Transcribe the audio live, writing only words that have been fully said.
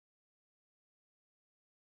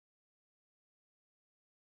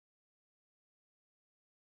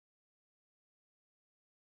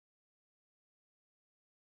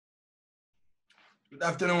Good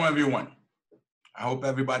afternoon, everyone. I hope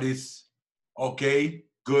everybody's okay,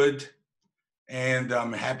 good, and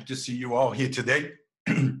I'm happy to see you all here today.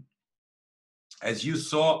 As you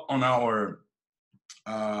saw on our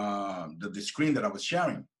the screen that I was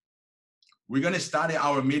sharing, we're going to start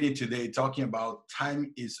our meeting today talking about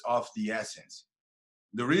time is of the essence.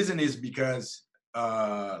 The reason is because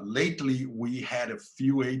lately we had a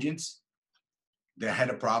few agents that had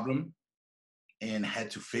a problem and had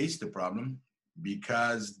to face the problem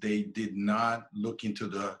because they did not look into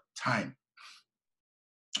the time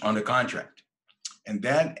on the contract. And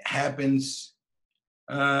that happens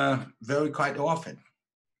very quite often,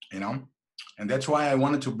 you know? And that's why I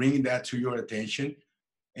wanted to bring that to your attention.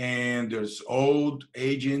 And there's old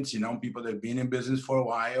agents, people that have been in business for a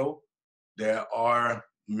while that are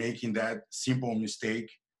making that simple mistake.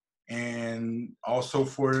 And also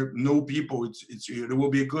for new people, it will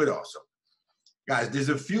be good also. Guys, there's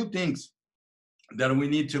a few things that we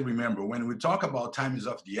need to remember when we talk about time is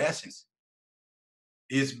of the essence,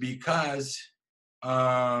 is because there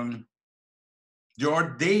are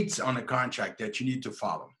dates on a contract that you need to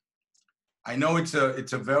follow. I know it's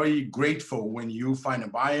a very grateful when you find a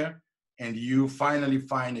buyer and you finally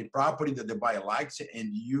find a property that the buyer likes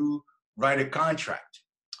and you write a contract.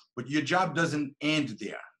 But your job doesn't end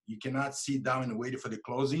there. You cannot sit down and wait for the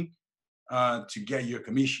closing to get your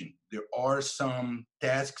commission. There are some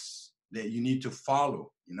tasks that you need to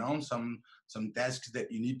follow, some tasks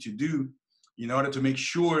that you need to do in order to make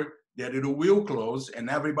sure that it will close and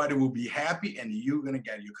everybody will be happy and you're going to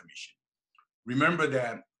get your commission. Remember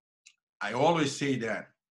that I always say that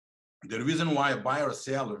the reason why a buyer or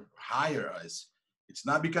seller hire us, it's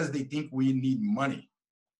not because they think we need money.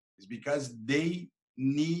 It's because they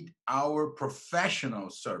need our professional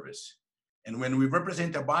service. And when we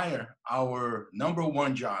represent a buyer, our number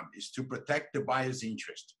one job is to protect the buyer's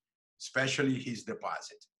interest, especially his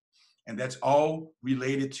deposit. And that's all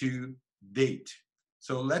related to date.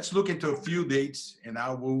 So let's look into a few dates, and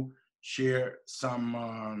I will share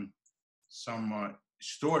some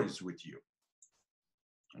stories with you.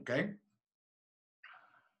 Okay.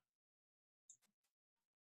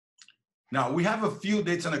 Now we have a few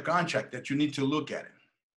dates on the contract that you need to look at it.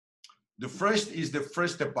 The first is the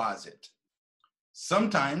first deposit.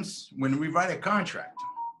 Sometimes when we write a contract,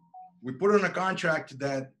 we put on a contract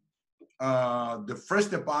that the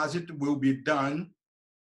first deposit will be done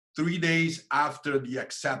 3 days after the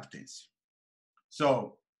acceptance.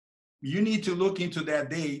 So you need to look into that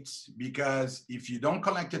date, because if you don't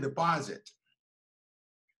collect a deposit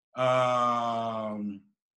on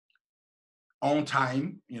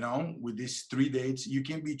time, with these 3 dates, you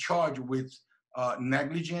can be charged with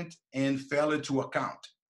negligent and failure to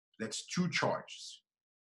account. That's 2 charges.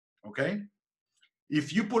 Okay.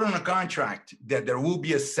 If you put on a contract that there will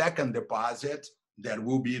be a second deposit that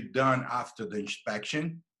will be done after the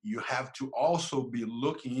inspection, you have to also be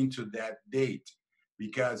looking into that date,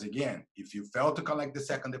 because again, if you fail to collect the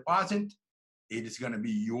second deposit, it is going to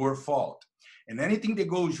be your fault. And anything that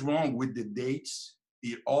goes wrong with the dates,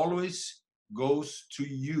 it always goes to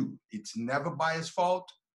you. It's never buyer's fault.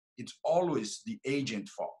 It's always the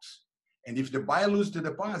agent's fault. And if the buyer loses the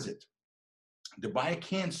deposit, the buyer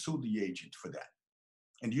can't sue the agent for that.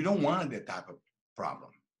 And you don't want that type of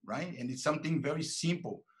problem, right? And it's something very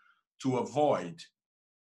simple to avoid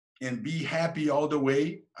and be happy all the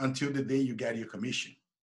way until the day you get your commission.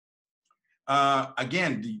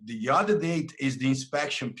 Again, the other date is the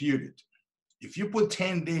inspection period. If you put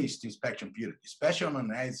 10 days to inspection period, especially on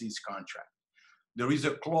an as-is contract, there is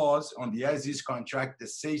a clause on the as-is contract that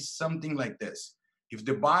says something like this. If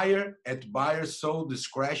the buyer, at buyer's sole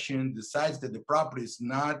discretion, decides that the property is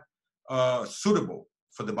not suitable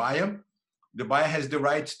for the buyer has the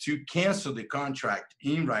right to cancel the contract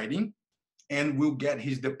in writing and will get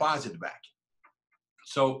his deposit back.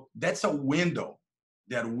 So that's a window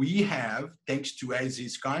that we have thanks to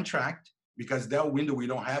as-is contract, because that window we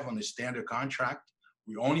don't have on the standard contract.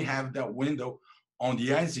 We only have that window on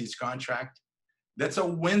the as-is contract. That's a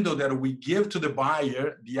window that we give to the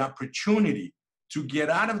buyer the opportunity to get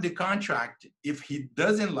out of the contract if he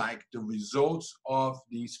doesn't like the results of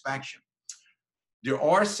the inspection. There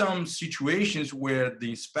are some situations where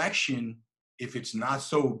the inspection, if it's not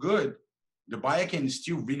so good, the buyer can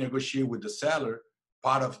still renegotiate with the seller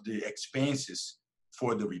part of the expenses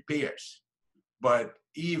for the repairs. But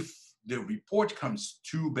if the report comes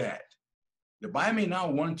too bad, the buyer may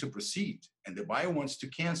not want to proceed and the buyer wants to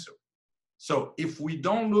cancel. So if we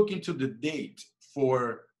don't look into the date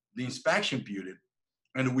for the inspection period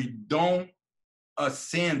and we don't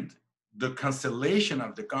send the cancellation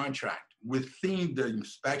of the contract within the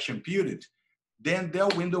inspection period, then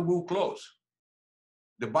that window will close.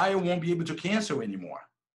 the buyer won't be able to cancel anymore.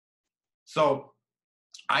 So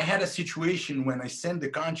I had a situation when I sent the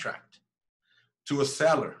contract to a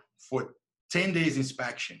seller for 10 days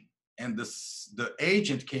inspection, and the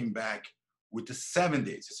agent came back with the 7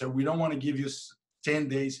 days. He said, we don't want to give you 10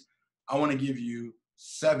 days. I want to give you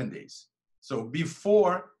 7 days. So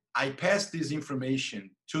before I pass this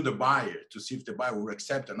information to the buyer to see if the buyer will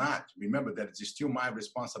accept or not, remember that it's still my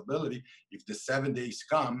responsibility if the 7 days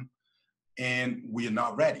come and we are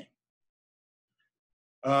not ready.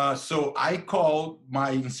 So I called my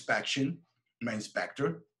inspector.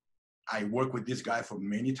 I worked with this guy for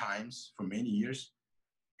many times, for many years.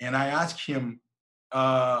 And I asked him,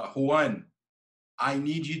 Juan, I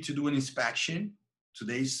need you to do an inspection.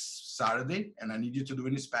 Today's Saturday, and I need you to do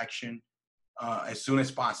an inspection as soon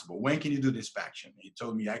as possible. When can you do the inspection? He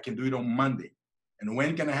told me I can do it on Monday. And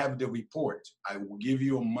when can I have the report? I will give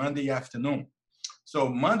you on Monday afternoon. So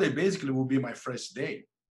Monday basically will be my first day.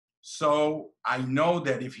 So I know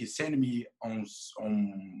that if he send me on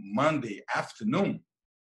Monday afternoon,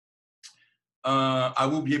 I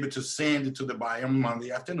will be able to send it to the buyer on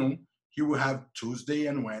Monday afternoon. He will have Tuesday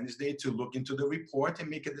and Wednesday to look into the report and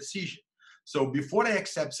make a decision. So before I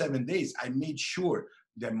accept 7 days, I made sure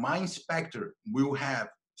that my inspector will have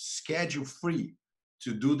schedule free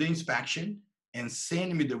to do the inspection and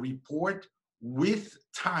send me the report with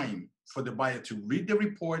time for the buyer to read the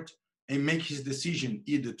report and make his decision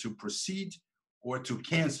either to proceed or to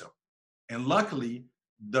cancel. And luckily,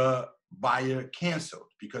 the buyer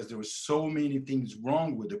canceled because there were so many things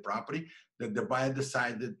wrong with the property that the buyer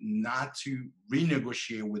decided not to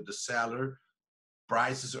renegotiate with the seller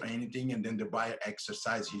prices or anything, and then the buyer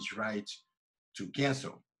exercised his right to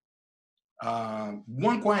cancel.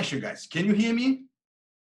 One question, guys. Can you hear me?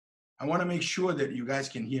 I want to make sure that you guys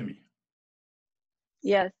can hear me.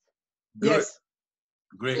 Yes. Good. Yes.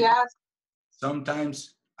 Great. Yes.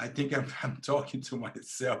 Sometimes I think I'm talking to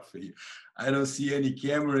myself here. I don't see any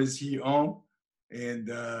cameras here on, and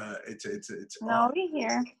it's No, on. we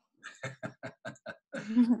here.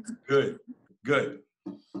 Good, good.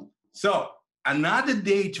 So another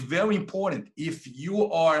date, very important, if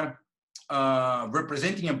you are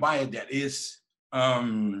representing a buyer that is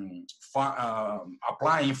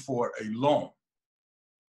applying for a loan,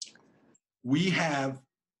 we have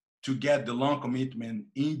to get the loan commitment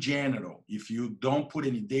in general. If you don't put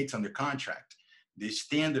any dates on the contract, the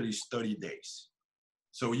standard is 30 days.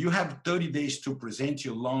 So you have 30 days to present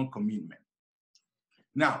your loan commitment.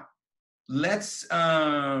 Now, let's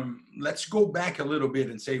go back a little bit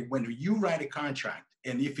and say, when you write a contract,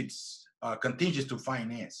 and if it's contingent to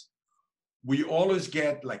finance, we always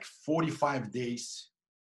get like 45 days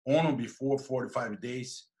on or before 45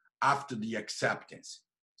 days after the acceptance.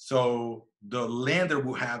 So the lender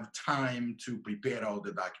will have time to prepare all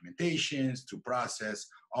the documentations, to process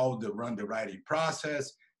all the run the writing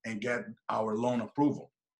process and get our loan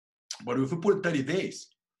approval. But if we put 30 days,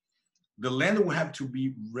 the lender will have to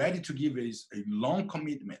be ready to give us a loan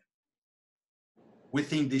commitment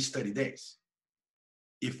within these 30 days.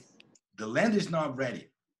 If the lender is not ready,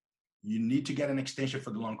 you need to get an extension for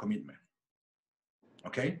the loan commitment,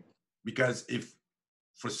 okay? Because if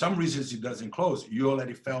for some reasons it doesn't close, you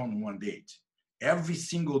already fell on one date. Every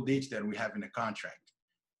single date that we have in the contract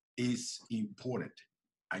is important.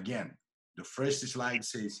 Again, the first slide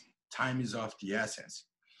says time is of the essence.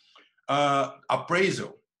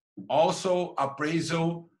 Appraisal. Also,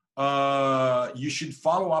 appraisal, you should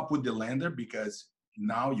follow up with the lender, because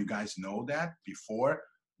now you guys know that before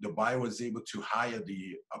the buyer was able to hire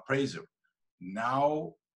the appraiser.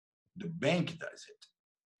 Now the bank does it.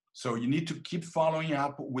 So you need to keep following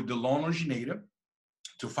up with the loan originator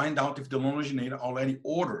to find out if the loan originator already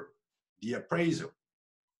ordered the appraisal,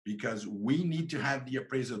 because we need to have the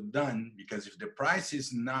appraisal done, because if the price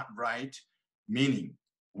is not right, meaning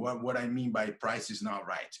what I mean by price is not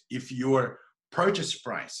right, if your purchase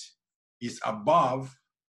price is above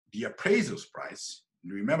the appraisal's price,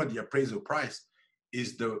 remember the appraisal price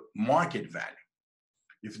is the market value.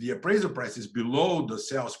 If the appraisal price is below the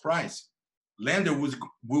sales price, lender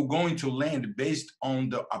will going to lend based on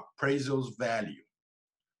the appraisal's value.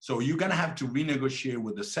 So you're gonna have to renegotiate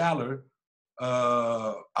with the seller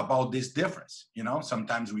about this difference. You know,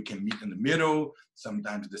 sometimes we can meet in the middle.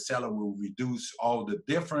 Sometimes the seller will reduce all the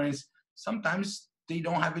difference. Sometimes they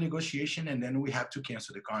don't have a negotiation, and then we have to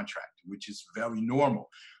cancel the contract, which is very normal.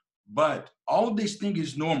 But all this thing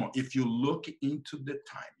is normal if you look into the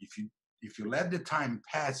time. If you let the time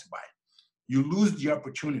pass by, you lose the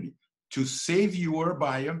opportunity to save your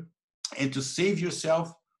buyer and to save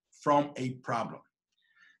yourself from a problem.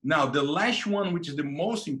 Now, the last one, which is the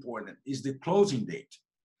most important, is the closing date.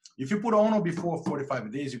 If you put on or before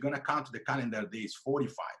 45 days, you're going to count the calendar days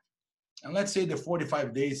 45. And let's say the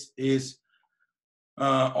 45 days is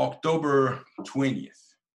October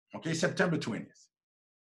 20th, okay, September 20th.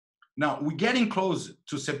 Now, we're getting close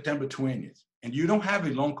to September 20th, and you don't have a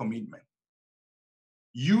loan commitment.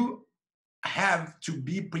 You have to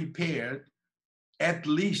be prepared at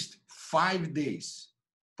least 5 days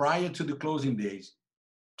prior to the closing days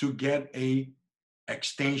to get a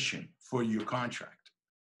extension for your contract.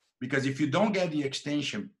 Because if you don't get the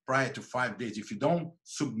extension prior to 5 days, if you don't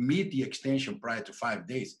submit the extension prior to 5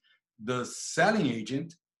 days, the selling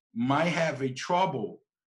agent might have a trouble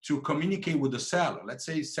to communicate with the seller. Let's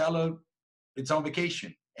say seller, it's on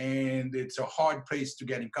vacation and it's a hard place to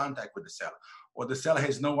get in contact with the seller, or the seller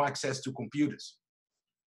has no access to computers.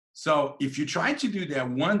 So if you try to do that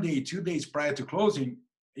 1 day, 2 days prior to closing,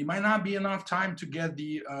 it might not be enough time to get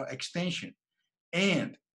the extension.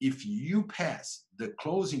 And if you pass the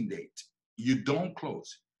closing date, you don't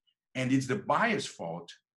close, and it's the buyer's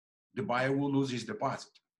fault, the buyer will lose his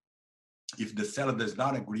deposit if the seller does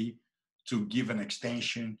not agree to give an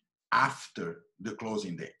extension after the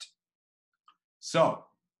closing date. So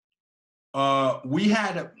we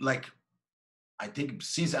had, like, I think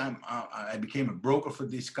since I became a broker for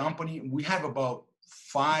this company, we have about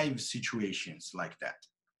 5 situations like that.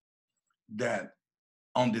 That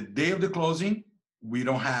on the day of the closing, we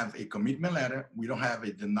don't have a commitment letter, we don't have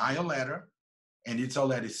a denial letter, and it's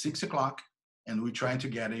already 6 o'clock, and we're trying to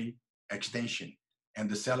get a extension. And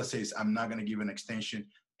the seller says, I'm not gonna give an extension.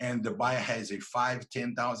 And the buyer has a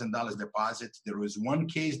 $5,000, $10,000 deposit. There was one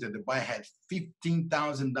case that the buyer had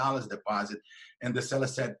 $15,000 deposit, and the seller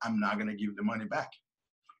said, I'm not gonna give the money back.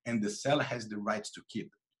 And the seller has the rights to keep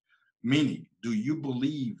it. Meaning, do you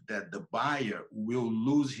believe that the buyer will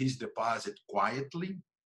lose his deposit quietly?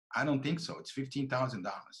 I don't think so. It's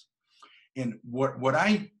 $15,000. And what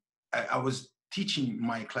I was teaching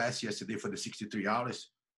my class yesterday for the 63 hours,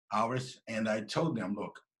 and I told them,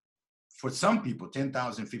 look, for some people, $10,000,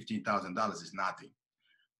 $15,000 is nothing.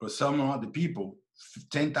 For some other people,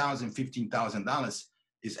 $10,000, $15,000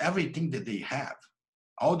 is everything that they have,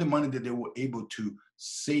 all the money that they were able to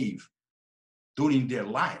save during their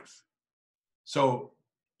life. So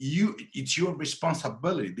it's your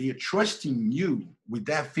responsibility. They are trusting you with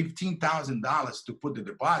that $15,000 to put the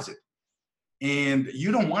deposit, and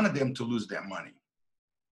you don't want them to lose that money.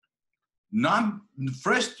 Not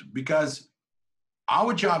first, because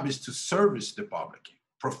our job is to service the public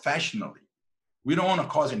professionally. We don't want to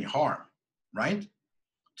cause any harm, right?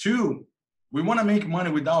 2, we want to make money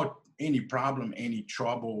without any problem, any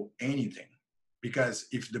trouble, anything. Because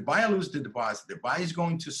if the buyer loses the deposit, the buyer is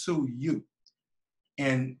going to sue you.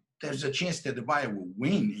 And there's a chance that the buyer will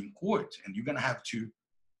win in court, and you're going to have to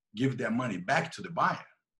give that money back to the buyer.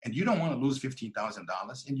 And you don't want to lose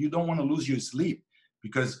 $15,000, and you don't want to lose your sleep,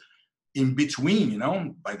 because in between,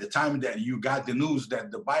 by the time that you got the news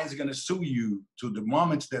that the buyer is going to sue you to the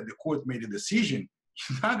moment that the court made a decision,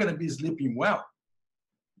 you're not going to be sleeping well.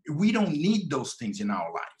 We don't need those things in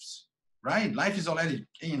our lives, right? Life is already,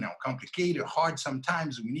 complicated, hard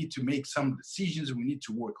sometimes. We need to make some decisions. We need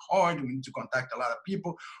to work hard. We need to contact a lot of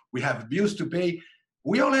people. We have bills to pay.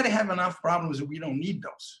 We already have enough problems. We don't need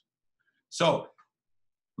those. So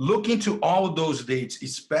look into all those dates,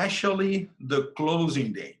 especially the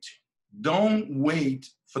closing date. Don't wait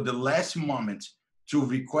for the last moment to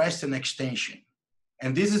request an extension.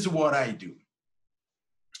 And this is what I do.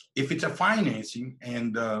 If it's a financing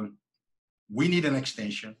and we need an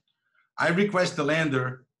extension, I request the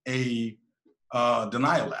lender a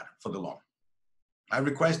denial letter for the loan. I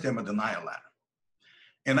request them a denial letter.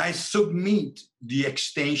 And I submit the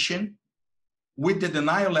extension with the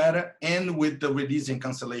denial letter and with the release and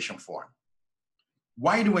cancellation form.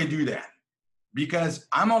 Why do I do that? Because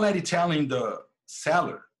I'm already telling the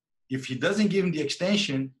seller, if he doesn't give him the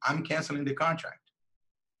extension, I'm canceling the contract.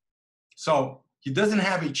 So he doesn't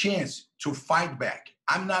have a chance to fight back.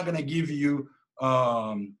 I'm not gonna give you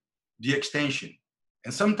the extension.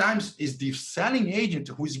 And sometimes it's the selling agent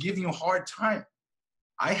who's giving you a hard time.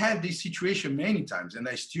 I had this situation many times, and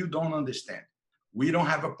I still don't understand. We don't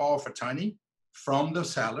have a power of attorney from the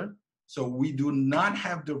seller, so we do not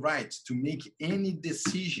have the rights to make any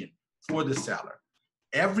decision for the seller.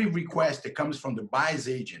 Every request that comes from the buyer's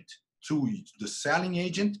agent to the selling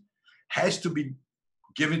agent has to be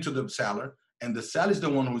given to the seller, and the seller is the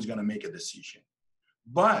one who's gonna make a decision.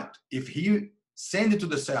 But if he send it to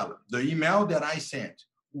the seller, the email that I sent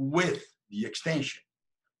with the extension,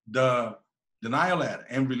 the denial letter,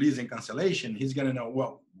 and release and cancellation, he's gonna know,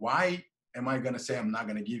 well, why am I gonna say I'm not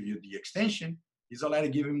gonna give you the extension? He's already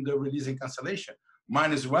given him the release and cancellation.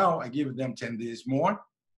 Might as well, I give them 10 days more,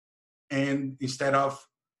 and instead of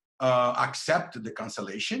accept the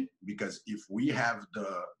cancellation, because if we have the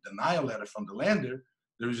denial letter from the lender,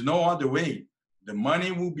 there is no other way. The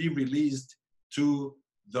money will be released to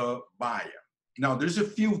the buyer. Now, there's a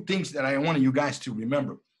few things that I want you guys to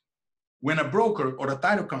remember. When a broker or a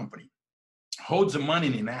title company holds the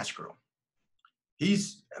money in escrow,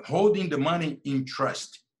 he's holding the money in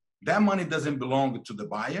trust. That money doesn't belong to the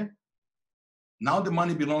buyer. Now the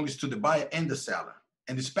money belongs to the buyer and the seller,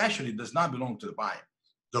 and especially does not belong to the buyer,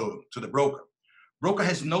 to the broker. Broker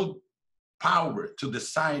has no power to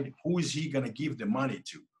decide who is he going to give the money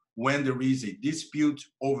to when there is a dispute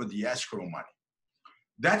over the escrow money.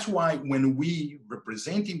 That's why when we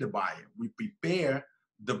representing the buyer, we prepare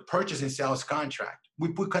the purchase and sales contract. We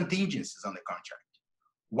put contingencies on the contract.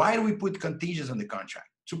 Why do we put contingencies on the contract?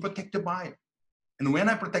 To protect the buyer. And when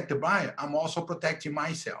I protect the buyer, I'm also protecting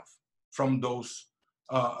myself from those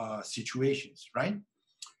situations, right?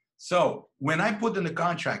 So when I put in the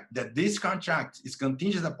contract that this contract is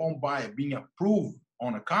contingent upon buyer being approved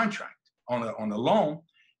on a contract, on a loan,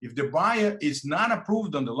 if the buyer is not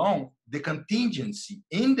approved on the loan, the contingency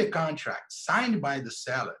in the contract signed by the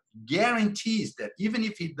seller guarantees that even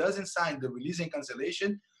if he doesn't sign the release and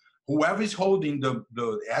cancellation, whoever is holding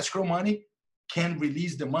the escrow money can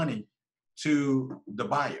release the money to the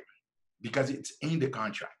buyer because it's in the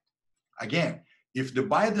contract. Again, if the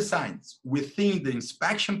buyer decides within the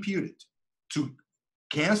inspection period to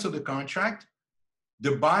cancel the contract,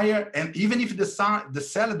 the buyer, and even if the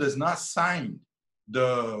seller does not sign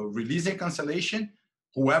the release and cancellation,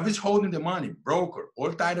 whoever is holding the money, broker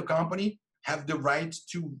or title company, have the right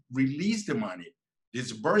to release the money,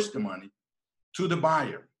 disburse the money to the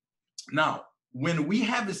buyer. Now, when we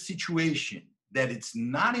have a situation that it's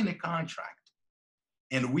not in a contract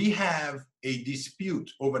and we have a dispute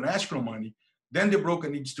over an escrow money, then the broker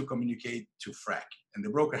needs to communicate to FRAC, and the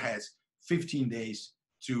broker has 15 days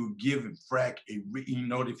to give FRAC a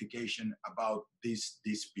notification about this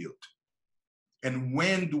dispute. And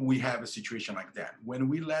when do we have a situation like that? When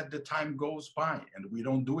we let the time goes by and we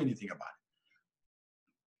don't do anything about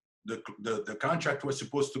it. The contract was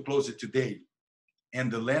supposed to close it today, and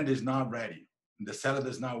the lender is not ready. The seller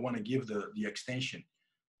does not want to give the extension.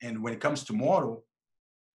 And when it comes tomorrow,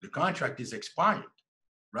 the contract is expired,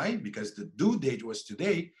 right? Because the due date was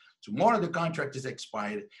today. Tomorrow the contract is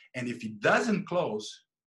expired. And if it doesn't close,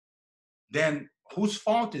 then whose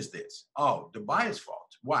fault is this? Oh, the buyer's fault.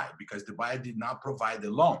 Why? Because the buyer did not provide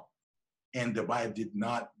the loan, and the buyer did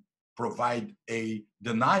not provide a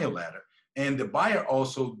denial letter, and the buyer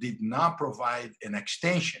also did not provide an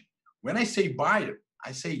extension. When I say buyer,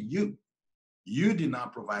 I say you. You did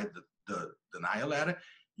not provide the denial letter.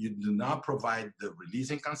 You did not provide the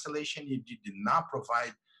release and cancellation. You did not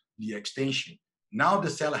provide the extension. Now the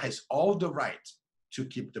seller has all the right to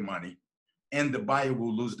keep the money, and the buyer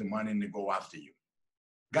will lose the money and they go after you.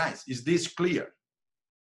 Guys, is this clear?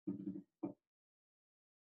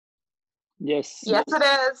 Yes. Yes, it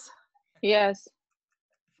is. Yes.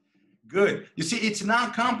 Good. You see, it's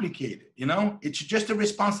not complicated, you know? It's just a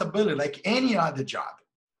responsibility like any other job.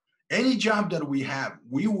 Any job that we have,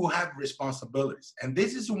 we will have responsibilities. And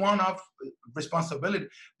this is one of responsibility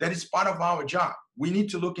that is part of our job. We need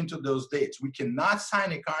to look into those dates. We cannot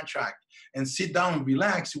sign a contract and sit down and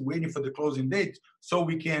relax waiting for the closing date so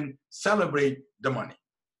we can celebrate the money.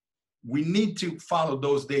 We need to follow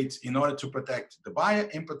those dates in order to protect the buyer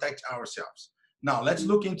and protect ourselves. Now, let's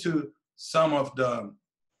look into some of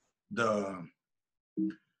the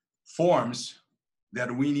forms that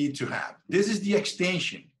we need to have. This is the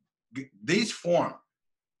extension. This form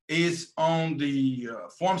is on the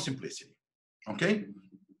form simplicity, okay?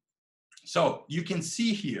 So you can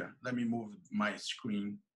see here, let me move my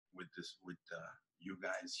screen with you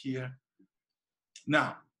guys here.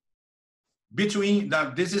 Now,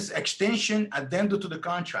 this is extension addendum to the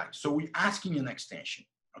contract. So we're asking an extension,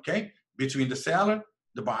 okay? Between the seller,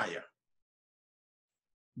 the buyer.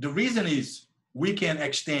 The reason is we can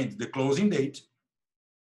extend the closing date.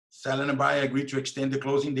 Seller and buyer agree to extend the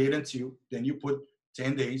closing date until, then you put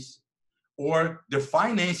 10 days. Or the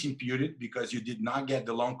financing period because you did not get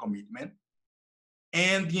the loan commitment.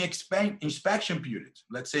 And the inspection period.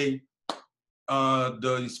 Let's say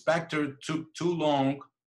the inspector took too long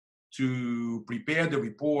to prepare the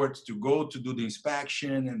report, to go to do the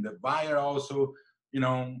inspection, and the buyer also, you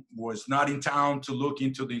know, was not in town to look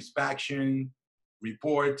into the inspection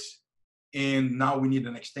reports, and now we need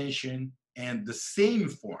an extension. And the same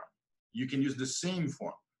form, you can use the same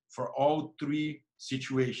form for all three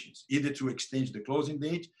situations, either to extend the closing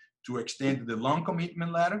date, to extend the loan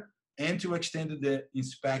commitment letter, and to extend the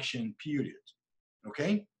inspection period,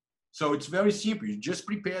 okay? So it's very simple. You just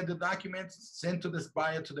prepare the documents, send to the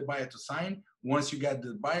buyer to sign. Once you get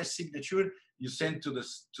the buyer's signature, you send to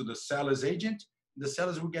the seller's agent. The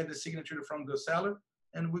sellers will get the signature from the seller,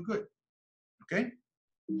 and we're good. Okay.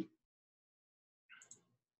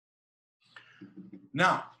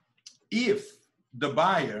 Now, if the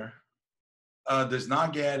buyer does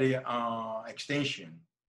not get a extension,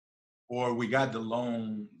 or we got the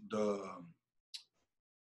loan, the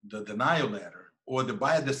denial letter, or the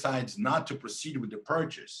buyer decides not to proceed with the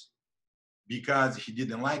purchase because he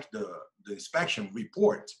didn't like the inspection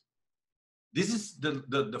report, this is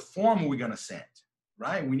the form we're going to send,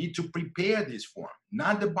 right? We need to prepare this form,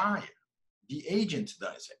 not the buyer. The agent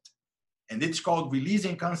does it. And it's called release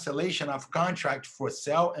and cancellation of contract for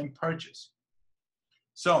sale and purchase.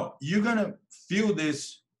 So you're going to fill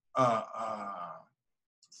this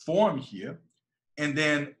form here, and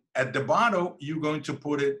then at the bottom, you're going to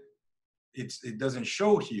put it, it doesn't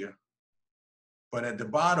show here, but at the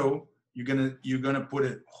bottom, you're gonna put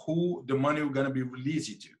it who the money is gonna be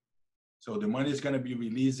released to. So the money is gonna be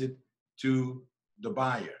released to the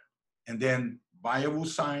buyer, and then buyer will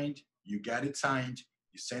sign. You get it signed.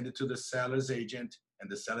 You send it to the seller's agent, and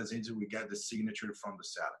the seller's agent will get the signature from the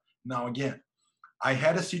seller. Now again, I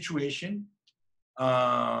had a situation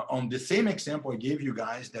on the same example I gave you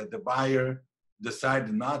guys that the buyer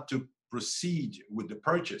decided not to proceed with the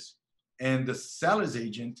purchase, and the seller's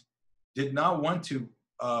agent did not want to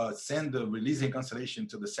send the release and cancellation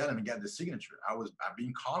to the seller and get the signature. I've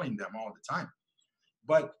been calling them all the time,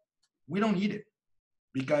 but we don't need it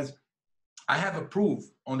because I have a proof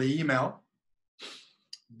on the email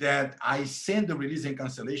that I send the release and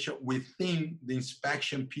cancellation within the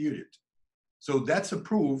inspection period. So that's a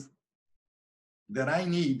proof that I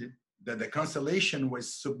need that the cancellation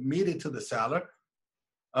was submitted to the seller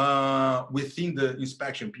within the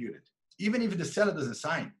inspection period. Even if the seller doesn't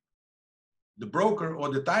sign, the broker or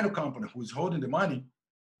the title company who's holding the money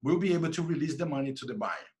will be able to release the money to the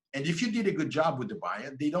buyer. And if you did a good job with the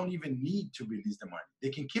buyer, they don't even need to release the money. They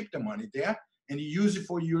can keep the money there and use it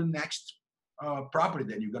for your next property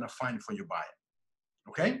that you're gonna find for your buyer,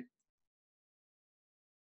 okay?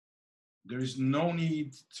 There is no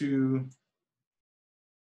need to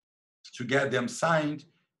get them signed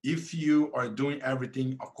if you are doing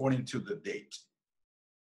everything according to the date.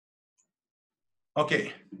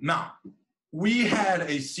 Okay, now, we had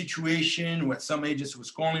a situation where some agents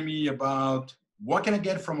was calling me about what can I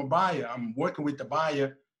get from a buyer? I'm working with the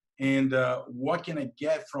buyer, and what can I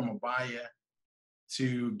get from a buyer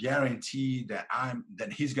to guarantee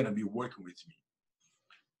that he's gonna be working with me?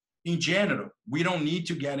 In general, we don't need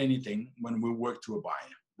to get anything when we work to a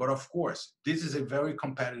buyer. But of course, this is a very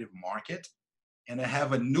competitive market, and I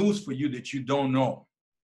have a news for you that you don't know.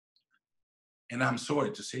 And I'm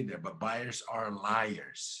sorry to say that, but buyers are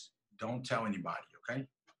liars. Don't tell anybody, okay?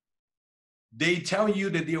 They tell you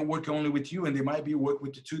that they're working only with you, and they might be working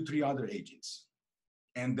with 2, 3 other agents.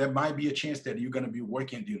 And there might be a chance that you're gonna be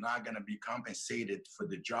working and you're not gonna be compensated for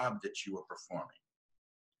the job that you are performing.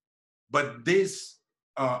 But this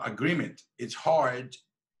agreement, it's hard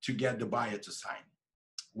to get the buyer to sign.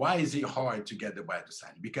 Why is it hard to get the buyer to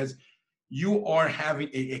sign? Because you are having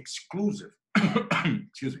an exclusive,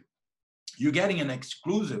 excuse me, you're getting an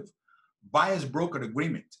exclusive buyer's broker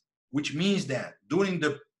agreement, which means that during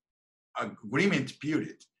the agreement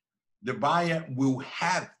period, the buyer will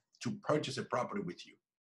have to purchase a property with you,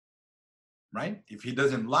 right? If he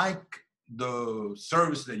doesn't like the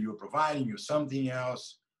service that you're providing or something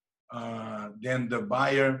else, then the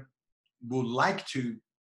buyer would like to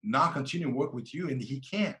not continue to work with you, and he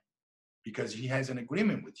can because he has an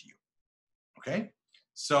agreement with you, okay?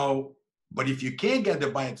 So, but if you can't get the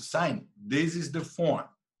buyer to sign, this is the form,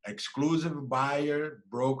 exclusive buyer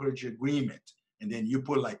brokerage agreement. And then you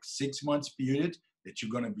put like 6 months period that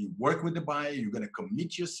you're gonna be working with the buyer, you're gonna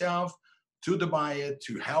commit yourself to the buyer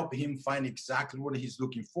to help him find exactly what he's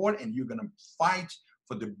looking for, and you're gonna fight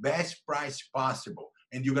for the best price possible.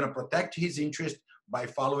 And you're gonna protect his interest by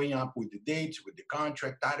following up with the dates, with the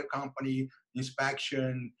contract, title company,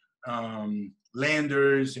 inspection,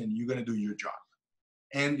 lenders, and you're gonna do your job.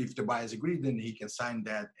 And if the buyers agree, then he can sign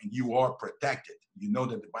that, and you are protected. You know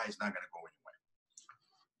that the buyer is not gonna go anywhere.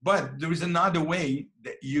 But there is another way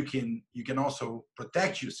that you can also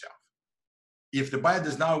protect yourself. If the buyer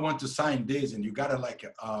does not want to sign this, and you got like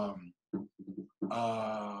a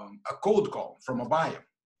cold call from a buyer,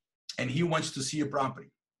 and he wants to see a property.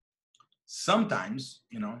 Sometimes,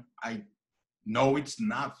 I know it's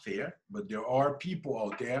not fair, but there are people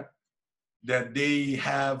out there that they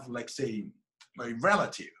have, like, say, a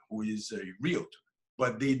relative who is a realtor,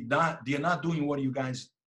 but they're not doing what you guys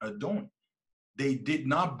are doing. they did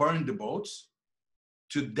not burn the boats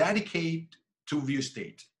to dedicate to real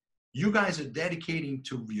estate. You guys are dedicating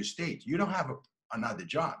to real estate. You don't have another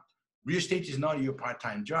job. Real estate is not your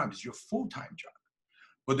part-time job, it's your full-time job.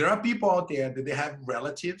 But there are people out there that they have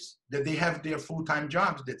relatives, that they have their full-time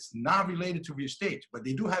jobs that's not related to real estate, but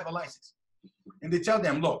they do have a license. And they tell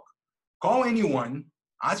them, look, call anyone,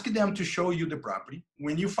 ask them to show you the property.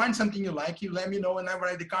 When you find something you like, you let me know and I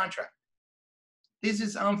write the contract. This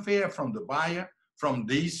is unfair from the buyer, from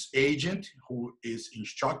this agent who is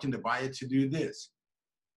instructing the buyer to do this.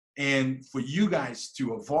 And for you guys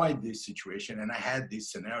to avoid this situation, and I had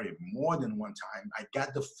this scenario more than one time, I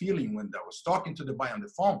got the feeling when I was talking to the buyer on the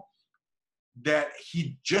phone that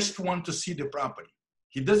he just wants to see the property.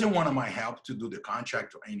 He doesn't want my help to do the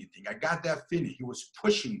contract or anything. I got that feeling. He was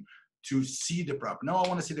pushing to see the property. No, I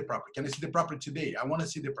want to see the property. Can I see the property today? I want to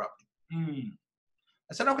see the property.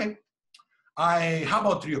 I said, okay. How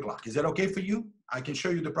about 3 o'clock? Is that okay for you? I can show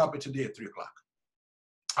you the property today at 3 o'clock.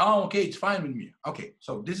 Oh, okay, it's fine with me. Okay,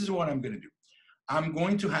 so this is what I'm going to do. I'm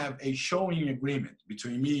going to have a showing agreement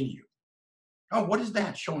between me and you. Oh, what is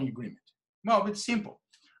that showing agreement? Well, it's simple.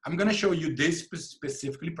 I'm going to show you this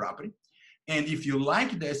specifically property. And if you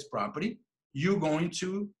like this property, you're going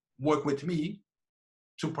to work with me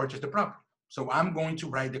to purchase the property. So I'm going to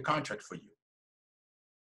write the contract for you.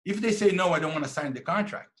 If they say, no, I don't want to sign the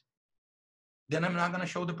contract, then I'm not going to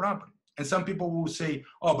show the property. And some people will say,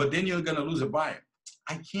 oh, but then you're going to lose a buyer.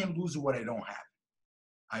 I can't lose what I don't have.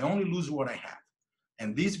 I only lose what I have.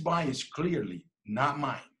 And this buyer is clearly not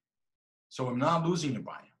mine. So I'm not losing a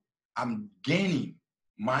buyer. I'm gaining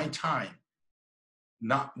my time,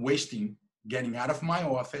 not wasting, getting out of my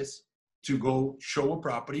office to go show a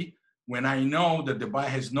property when I know that the buyer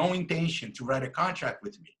has no intention to write a contract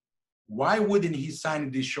with me. Why wouldn't he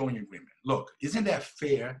sign this showing agreement? Look, isn't that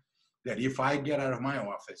fair that if I get out of my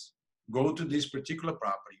office, go to this particular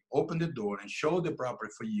property, open the door and show the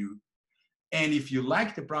property for you. And if you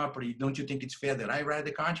like the property, don't you think it's fair that I write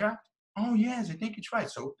the contract? Oh, yes, I think it's right.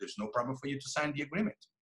 So there's no problem for you to sign the agreement.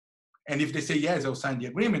 And if they say, yes, I'll sign the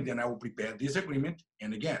agreement, then I will prepare this agreement.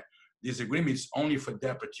 And again, this agreement is only for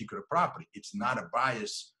that particular property. It's not a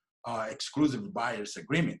buyer's, exclusive buyer's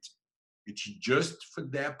agreement. It's just for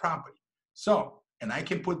that property. So, and I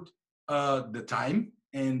can put the time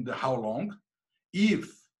and how long.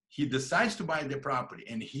 If he decides to buy the property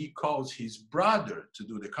and he calls his brother to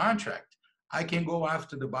do the contract, I can go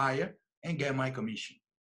after the buyer and get my commission.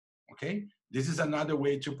 Okay? This is another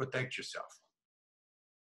way to protect yourself.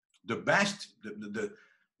 The best,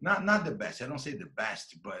 not the best, I don't say the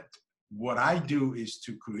best, but what I do is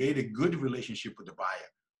to create a good relationship with the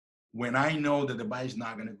buyer. When I know that the buyer is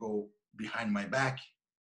not going to go behind my back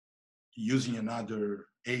using another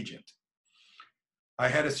agent. I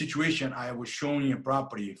had a situation, I was showing a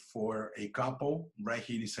property for a couple right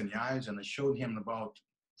here in Sunny Isles, and I showed him about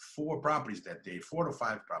 4 properties that day, 4 to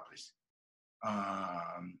 5 properties.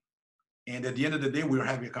 And at the end of the day, we were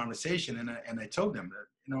having a conversation, and I told them that,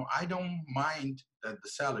 you know, I don't mind that the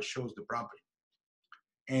seller shows the property.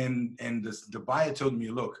 And the buyer told me,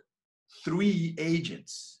 look, 3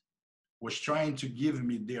 agents was trying to give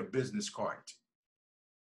me their business card.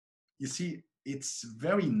 You see, it's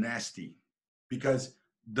very nasty because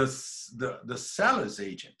the seller's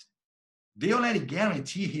agent, they already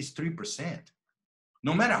guarantee his 3%.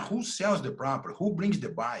 No matter who sells the property, who brings the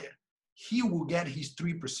buyer, he will get his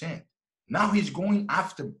 3%. Now he's going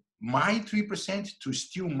after my 3% to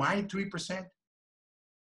steal my 3%.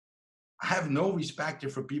 I have no respect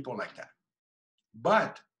for people like that.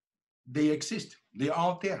 But they exist. They're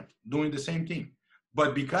out there doing the same thing.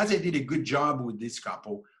 But because I did a good job with this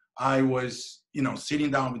couple, I was, you know,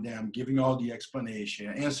 sitting down with them, giving all the explanation,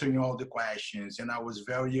 answering all the questions, and I was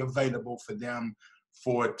very available for them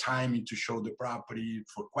for timing to show the property,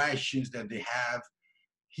 for questions that they have.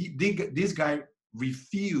 This guy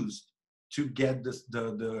refused to get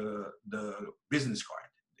the business card.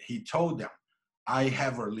 He told them, I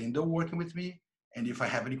have Orlando working with me, and if I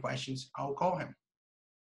have any questions, I'll call him.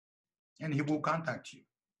 And he will contact you.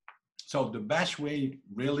 So the best way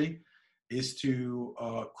really is to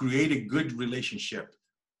create a good relationship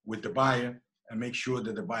with the buyer and make sure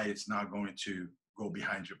that the buyer is not going to go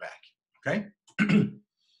behind your back, okay?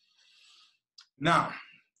 Now,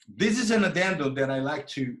 this is an addendum that I like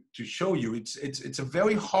to show you. It's a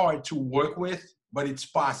very hard to work with, but it's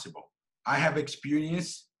possible. I have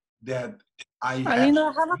experience that Arlindo,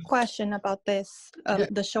 I have a question about this, Yeah.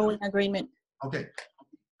 the showing agreement. Okay.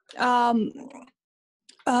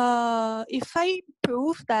 If I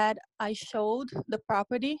prove that I showed the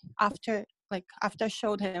property after like after I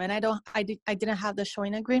showed him, and I didn't have the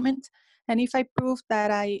showing agreement. And if I prove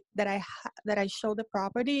that I show the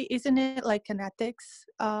property, isn't it like an ethics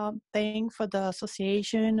thing for the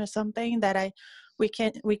association or something that we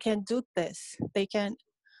can do this? They can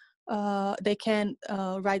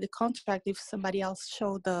write the contract if somebody else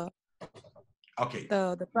show the Okay,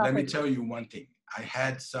 the let me property. tell you one thing. I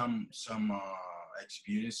had some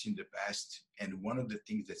experience in the past, and one of the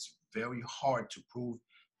things that's very hard to prove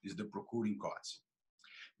is the procuring cause.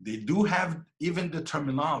 They do have even the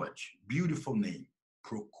terminology, beautiful name,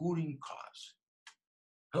 procuring cause.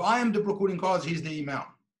 So I am the procuring cause, he's the imam.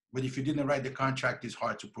 But if you didn't write the contract, it's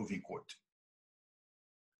hard to prove in court.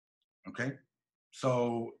 Okay?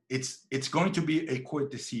 So it's going to be a court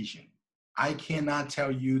decision. I cannot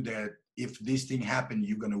tell you that if this thing happened,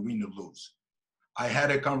 you're going to win or lose. I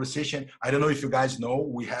had a conversation. I don't know if you guys know,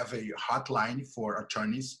 we have a hotline for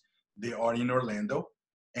attorneys. They are in Orlando,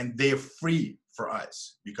 and they're free for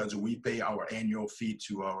us because we pay our annual fee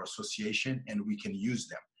to our association and we can use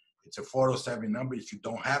them. It's a 407 number. If you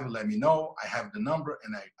don't have it, let me know. I have the number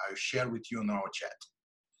and I'll share with you in our chat.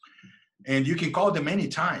 And you can call them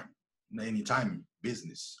anytime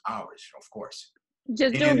business hours, of course.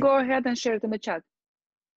 Just go ahead and share it in the chat.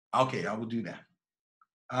 Okay, I will do that.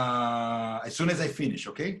 As soon as I finish,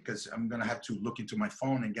 okay? Because I'm gonna have to look into my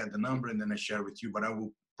phone and get the number and then I share with you, but I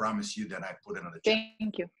will promise you that I put it on the chat.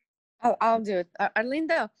 Thank you. I'll do it.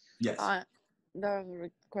 Arlinda, Yes. The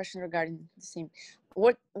question regarding the same.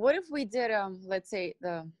 What if we did, let's say,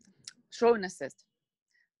 the showing assist?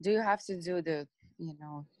 Do you have to do the,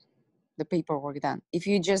 the paperwork then? If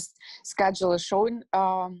you just schedule a showing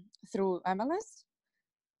through MLS,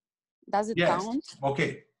 does it count?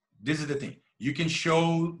 Okay, this is the thing. You can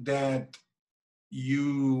show that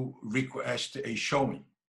you request a showing,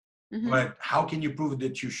 but how can you prove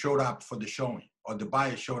that you showed up for the showing or the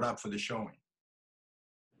buyer showed up for the showing?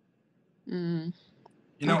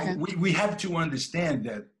 Okay. We have to understand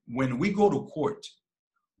that when we go to court,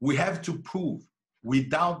 we have to prove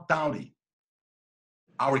without doubting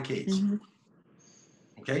our case.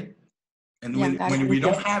 Okay? And when we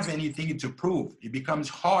don't have anything to prove, it becomes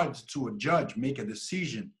hard to a judge make a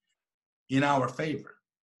decision in our favor.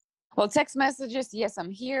 Well, text messages, yes, I'm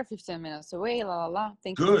here, 15 minutes away, la la la.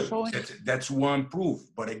 Thank you for showing. That's one proof.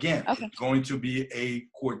 But again, it's going to be a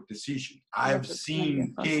court decision. I've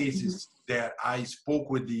seen cases that I spoke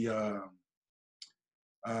with the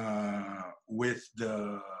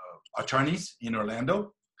attorneys in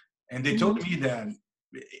Orlando, and they told me that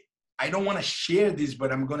I don't want to share this,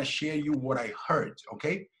 but I'm going to share you what I heard.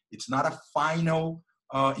 Okay, it's not a final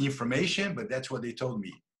information, but that's what they told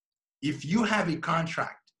me. If you have a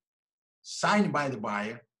contract signed by the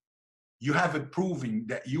buyer, you have it proving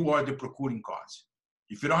that you are the procuring cause.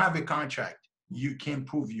 If you don't have a contract, you can't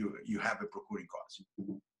prove you have a procuring cause.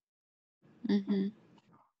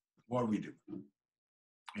 What we do,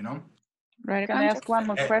 Right. Can I ask one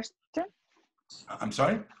more question? I'm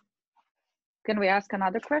sorry? Can we ask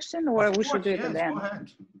another question, or we should do it at the end? Go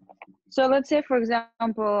ahead. So let's say, for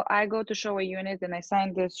example, I go to show a unit and I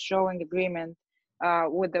sign this showing agreement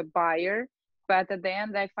with the buyer, but at the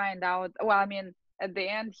end I find out, at the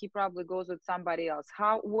end he probably goes with somebody else.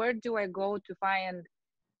 Where do I go to find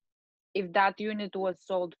if that unit was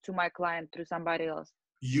sold to my client through somebody else?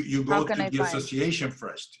 You go to the association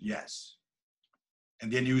first, yes.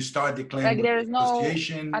 And then you start the claim with there is the no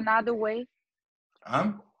association. another way?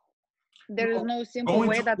 There is no simple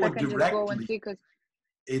way that I can just go and see, because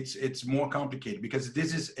it's more complicated, because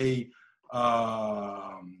this is a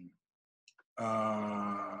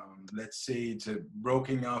let's say it's a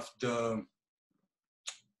broken off the,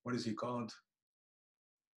 what is it called?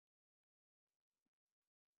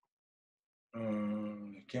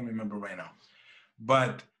 I can't remember right now,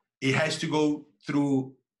 but it has to go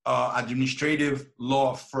through administrative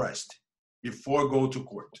law first before go to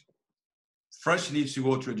court. First needs to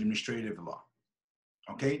go to administrative law.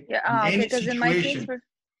 Okay? Yeah, because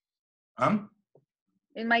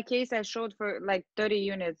in my case, I showed for like 30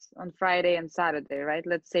 units on Friday and Saturday, right?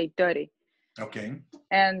 Let's say 30. Okay.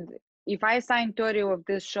 And if I sign 30 of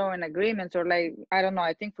this showing agreements, or like, I don't know,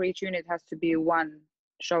 I think for each unit has to be one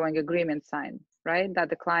showing agreement signed, right? That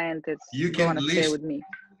the client is going to stay with me.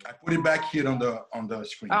 I put it back here on the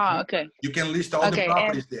screen. Okay. You can list all the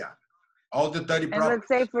properties there. All the 30 properties. And let's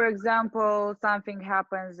say, for example, something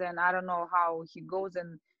happens and I don't know how he goes,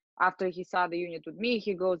 and after he saw the unit with me,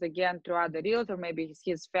 he goes again to other realtor, maybe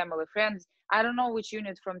his family friends. I don't know which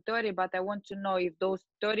unit from 30, but I want to know if those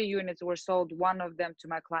 30 units were sold, one of them to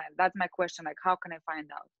my client. That's my question. Like, how can I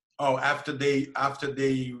find out? Oh, after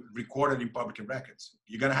they recorded in public records.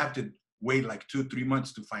 You're going to have to wait like 2-3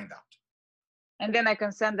 months to find out. And then I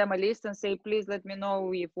can send them a list and say, please let me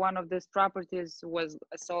know if one of these properties was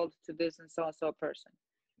sold to this and so person.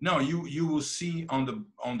 No, you will see on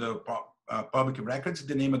the public records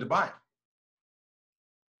the name of the buyer.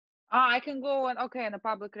 Ah, I can go and okay, in the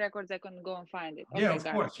public records I can go and find it. Okay, Yeah, of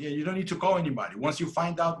course. Yeah, you don't need to call anybody. Once you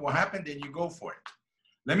find out what happened, then you go for it.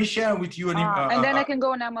 Let me share with you and then I can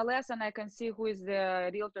go on MLS and I can see who is the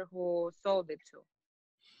realtor who sold it to.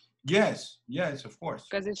 Yes, yes, of course.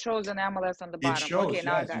 Because it shows an MLS on the bottom. It shows, okay,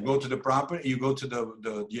 now yes. You go to the property, you go to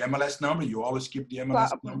the MLS number, you always keep the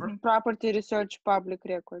MLS number. Property research public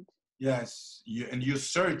records. Yes, and you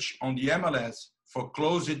search on the MLS for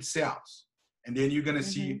closed sales. And then you're gonna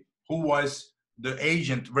see who was the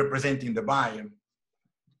agent representing the buyer,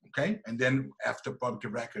 okay? And then after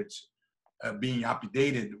public records being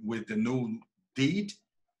updated with the new deed,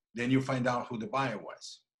 then you find out who the buyer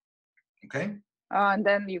was, okay? And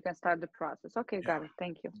then you can start the process. Okay, got it.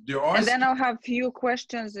 Thank you. There are and then I'll have few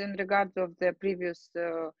questions in regards of the previous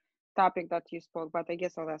topic that you spoke, but I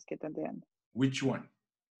guess I'll ask it at the end. Which one?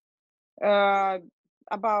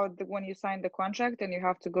 About when you sign the contract and you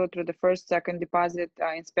have to go through the first, second deposit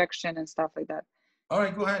inspection and stuff like that. All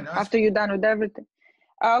right, go ahead. After you're done with everything.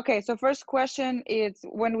 Okay, so first question is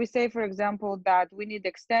when we say, for example, that we need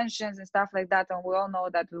extensions and stuff like that, and we all know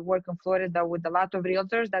that we work in Florida with a lot of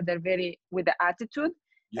realtors that they're very with the attitude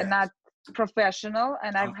and not professional,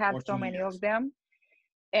 and I've had so many of them.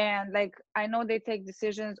 And like I know they take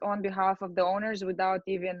decisions on behalf of the owners without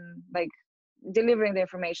even like delivering the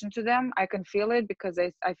information to them. I can feel it because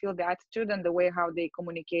I feel the attitude and the way how they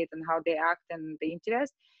communicate and how they act and the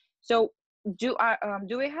interest. So do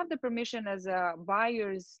we have the permission as a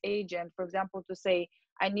buyer's agent, for example, to say,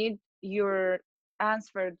 I need your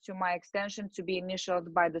answer to my extension to be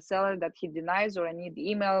initialed by the seller that he denies, or I need the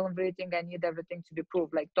email and everything, I need everything to be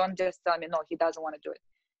proved. Like, don't just tell me, no, he doesn't want to do it.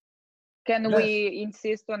 Can we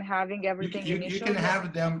insist on having everything you can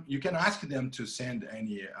have them, you can ask them to send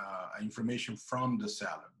any information from the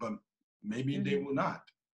seller, but maybe they will not.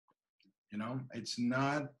 You know, it's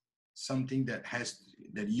not something that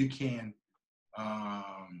you can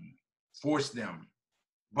force them.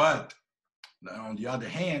 But on the other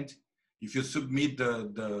hand, if you submit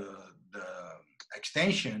the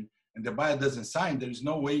extension and the buyer doesn't sign, there is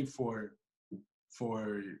no way for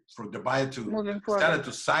the buyer to seller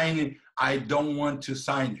to sign it. I don't want to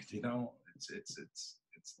sign it. You know,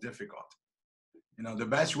 it's difficult. You know, the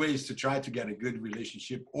best way is to try to get a good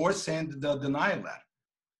relationship or send the denial letter.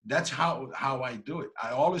 That's how I do it.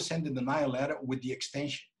 I always send the denial letter with the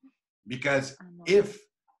extension, because if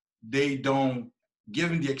they don't give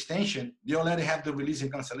them the extension, they already have the release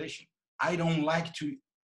and cancellation. I don't like to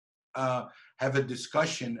have a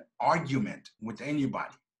discussion argument with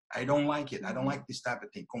anybody. I don't like it. I don't like this type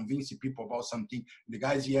of thing. Convincing people about something. The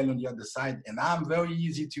guy's yelling on the other side, and I'm very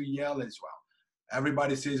easy to yell as well.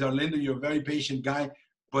 Everybody says, Orlando, you're a very patient guy,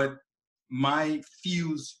 but my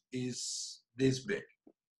fuse is this big.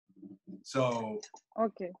 So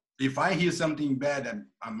if I hear something bad,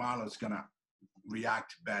 I'm always gonna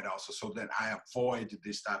react bad also, so that I avoid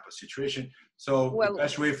this type of situation. So the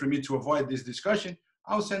best way for me to avoid this discussion,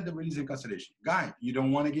 I'll send the release and cancellation. Guy, you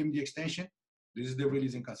don't want to give me the extension? This is the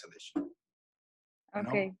release and cancellation.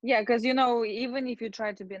 Okay. Yeah, because you know, even if you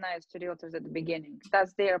try to be nice to realtors at the beginning,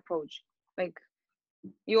 that's their approach. Like,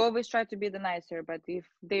 you always try to be the nicer, but if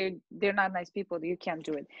they're not nice people, you can't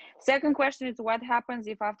do it. Second question is, what happens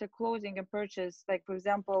if after closing a purchase, like for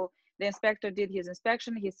example, the inspector did his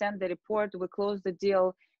inspection, he sent the report, we closed the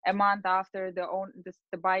deal a month after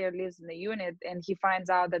the buyer lives in the unit, and he finds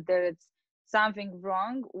out that there is something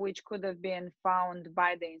wrong, which could have been found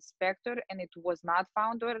by the inspector, and it was not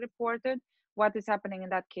found or reported. What is happening in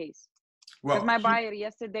that case? Because my buyer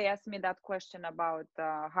yesterday asked me that question about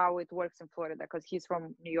how it works in Florida, because he's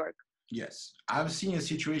from New York. Yes, I've seen a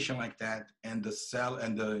situation like that, and the seller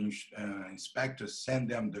and the inspector send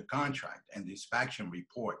them the contract and the inspection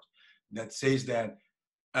report that says that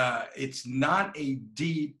it's not a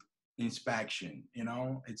deep inspection. You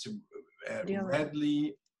know, it's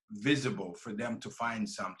readily visible for them to find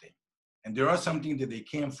something, and there are something that they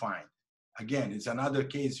can't find. Again, it's another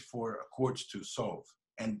case for courts to solve.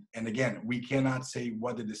 And again, we cannot say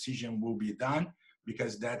what the decision will be done,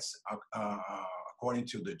 because that's according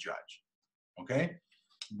to the judge, okay?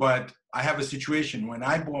 But I have a situation when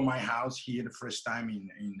I bought my house here the first time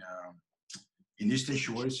in Eastern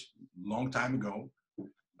Shores, long time ago.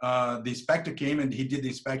 The inspector came and he did the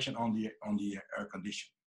inspection on the air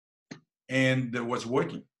conditioner, and it was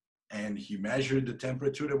working. And he measured the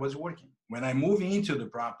temperature that was working. When I moved into the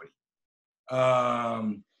property,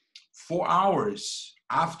 4 hours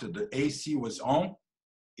after the AC was on,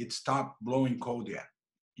 it stopped blowing cold air.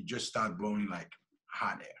 It just started blowing like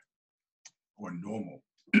hot air or normal.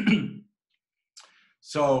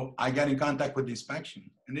 So I got in contact with the inspection,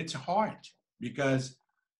 and it's hard because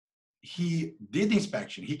he did the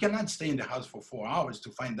inspection. He cannot stay in the house for 4 hours to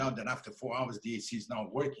find out that after 4 hours the AC is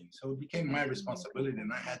not working. So it became my responsibility,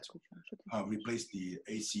 and I had to replace the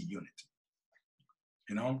AC unit.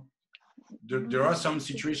 You know, there are some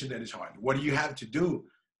situations that is hard. What you have to do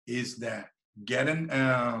is that get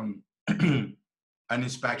an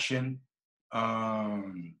inspection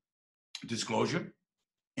disclosure,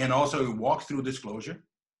 and also a walkthrough disclosure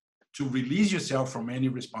to release yourself from any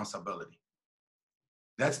responsibility.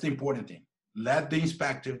 That's the important thing. Let the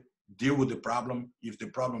inspector deal with the problem. If the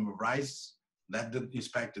problem arises, let the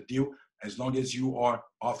inspector deal, as long as you are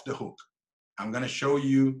off the hook. I'm going to show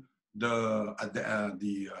you the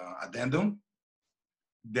addendum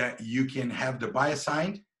that you can have the buyer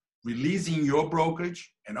signed, releasing your brokerage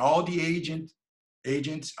and all the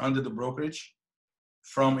agents under the brokerage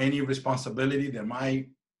from any responsibility that might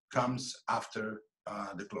comes after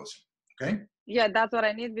the closing. Okay? Yeah, that's what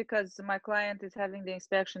I need, because my client is having the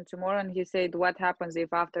inspection tomorrow, and he said, what happens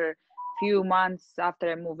if after few months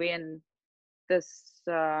after I move in, this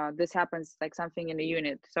happens, like something in the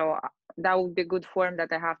unit? So that would be a good form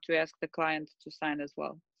that I have to ask the client to sign as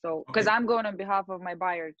well. So because I'm going on behalf of my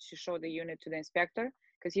buyer to show the unit to the inspector,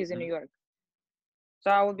 because he's in New York. So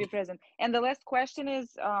I will be present. And the last question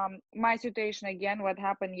is my situation again, what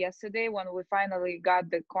happened yesterday when we finally got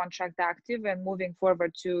the contract active and moving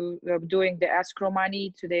forward to doing the escrow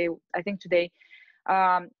money today. I think today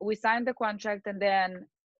we signed the contract, and then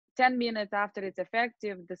 10 minutes after it's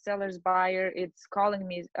effective, the seller's buyer, it's calling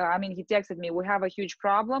me. He texted me, we have a huge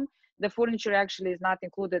problem. The furniture actually is not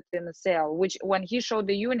included in the sale, which when he showed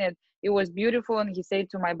the unit, it was beautiful. And he said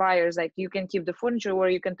to my buyers, like, you can keep the furniture or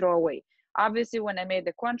you can throw away. Obviously, when I made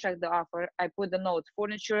the contract, the offer, I put the note,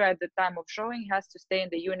 furniture at the time of showing has to stay in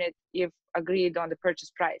the unit if agreed on the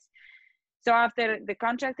purchase price. So after the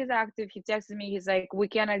contract is active, he texted me, he's like, we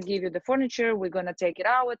cannot give you the furniture, we're going to take it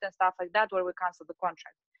out and stuff like that, or we cancel the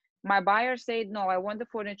contract. My buyer said, no, I want the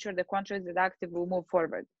furniture, the contract is active, we'll move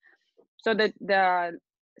forward. So the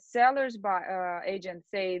seller's agent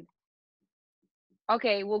said,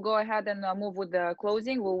 okay, we'll go ahead and move with the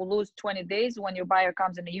closing. We'll lose 20 days. When your buyer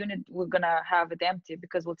comes in the unit, we're going to have it empty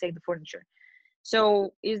because we'll take the furniture.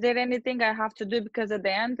 So is there anything I have to do? Because at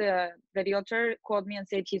the end, the realtor called me and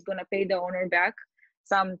said he's going to pay the owner back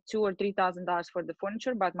some $2,000 or $3,000 for the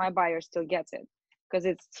furniture, but my buyer still gets it because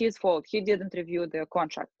it's his fault. He didn't review the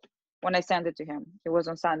contract when I sent it to him. It was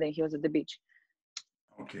on Sunday. He was at the beach.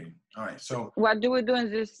 Okay. All right. So what do we do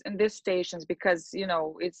in these stations? Because, you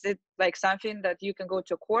know, it's like something that you can go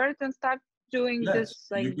to court and start doing this?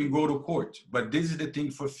 Like, you can go to court, but this is the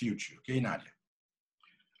thing for future. Okay, Nadia.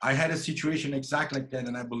 I had a situation exactly like that,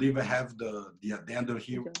 and I believe I have the addendum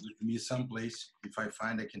here with me someplace. If I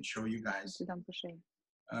find, I can show you guys.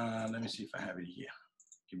 Let me see if I have it here.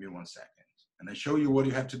 Give me 1 second. And I show you what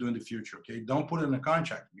you have to do in the future, okay? Don't put it in the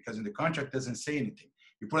contract, because in the contract doesn't say anything.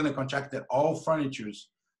 You put in the contract that all furnitures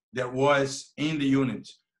that was in the unit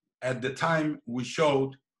at the time we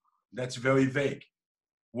showed, that's very vague.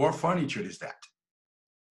 What furniture is that?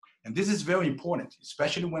 And this is very important,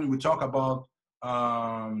 especially when we talk about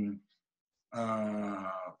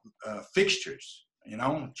fixtures, you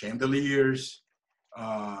know, chandeliers,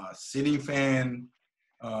 ceiling fan.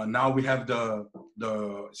 Now we have the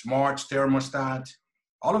smart thermostat.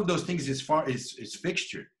 All of those things is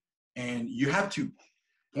fixture, and you have to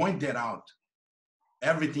point that out.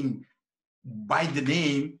 Everything by the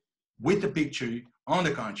name with the picture on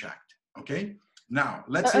the contract. Okay. Now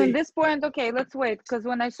let's say at this point, okay, let's wait, because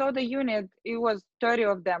when I saw the unit, it was 30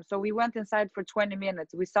 of them. So we went inside for 20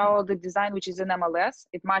 minutes. We saw all the design, which is in MLS.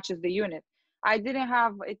 It matches the unit. I didn't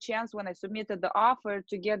have a chance when I submitted the offer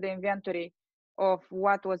to get the inventory of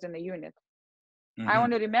what was in the unit. I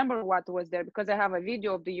only remember what was there because I have a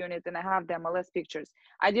video of the unit and I have the MLS pictures.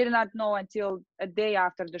 I did not know until a day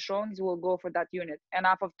after the showings we'll go for that unit. And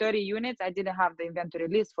out of 30 units, I didn't have the inventory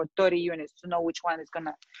list for 30 units to know which one is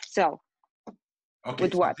gonna sell. Okay,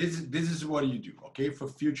 with so what? this is what you do, okay, for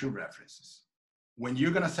future references. When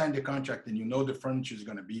you're gonna sign the contract and you know the furniture is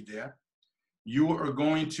gonna be there, you are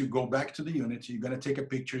going to go back to the unit. You're gonna take a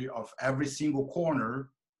picture of every single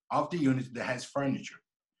corner of the unit that has furniture.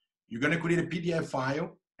 You're gonna create a PDF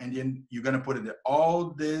file, and then you're gonna put it there.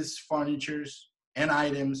 All these furnitures and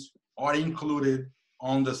items are included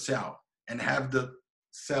on the sale and have the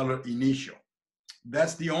seller initial.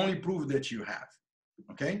 That's the only proof that you have,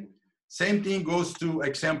 okay? Same thing goes to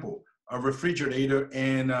example. a refrigerator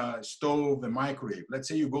and a stove and microwave. Let's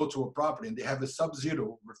say you go to a property and they have a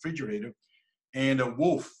Sub-Zero refrigerator and a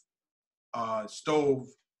Wolf stove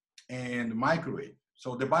and microwave.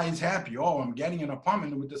 So the buyer is happy. Oh, I'm getting an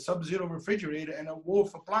apartment with a Sub-Zero refrigerator and a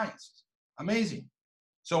Wolf appliance. Amazing.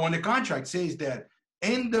 So when the contract says that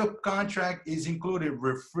in the contract is included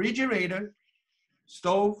refrigerator,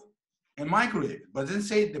 stove, and microwave, but it doesn't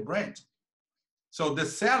say the brand. So the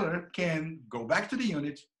seller can go back to the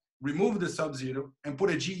unit, remove the Sub-Zero and put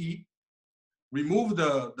a GE, remove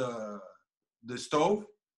the stove,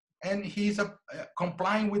 and he's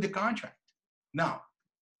complying with the contract. Now,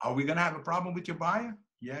 are we gonna have a problem with your buyer?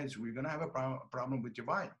 Yes, we're gonna have a problem with your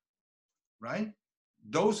buyer, right?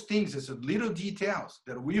 Those things, is little details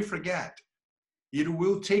that we forget. It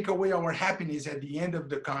will take away our happiness at the end of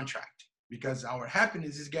the contract, because our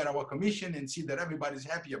happiness is get our commission and see that everybody's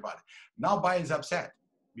happy about it. Now buyer is upset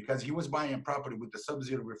because he was buying a property with the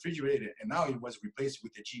Sub-Zero refrigerator and now it was replaced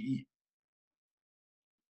with a GE,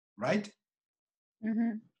 right?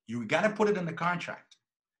 Mm-hmm. You gotta put it in the contract.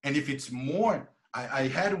 And if it's more, I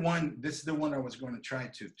had one, this is the one I was going to try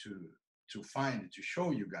to find to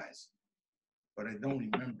show you guys, but I don't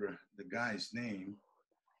remember the guy's name.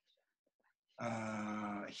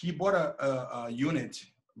 He bought a unit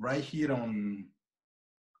right here on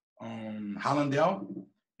Hallandale,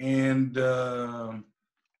 and the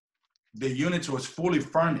unit was fully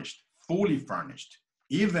furnished,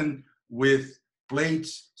 even with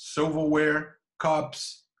plates, silverware,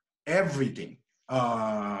 cups, everything.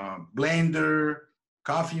 Blender,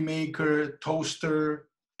 coffee maker, toaster,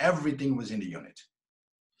 everything was in the unit.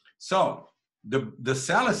 So the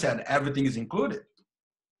seller said everything is included.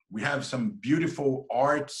 We have some beautiful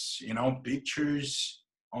arts, you know, pictures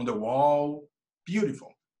on the wall,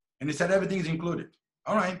 beautiful. And he said everything is included.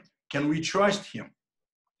 All right, can we trust him?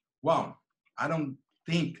 Well, I don't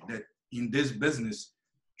think that in this business,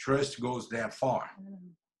 trust goes that far.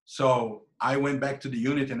 So I went back to the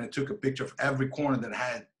unit and I took a picture of every corner that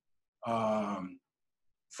had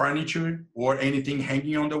furniture or anything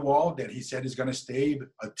hanging on the wall that he said is gonna stay,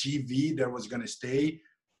 a TV that was gonna stay.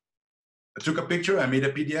 I took a picture, I made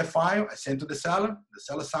a PDF file, I sent to the seller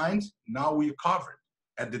signs, now we're covered.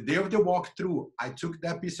 At the day of the walkthrough, I took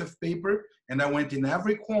that piece of paper and I went in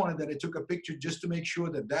every corner that I took a picture just to make sure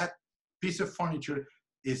that that piece of furniture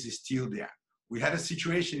is still there. We had a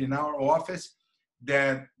situation in our office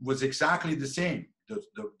that was exactly the same.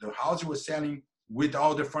 The house was selling with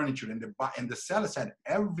all the furniture and the seller said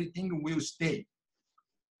everything will stay.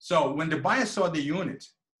 So when the buyer saw the unit,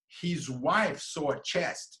 his wife saw a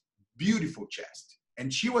chest, beautiful chest.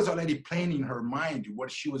 And she was already planning in her mind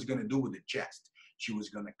what she was gonna do with the chest. She was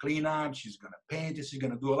gonna clean up, she's gonna paint it, she's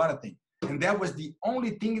gonna do a lot of things. And that was the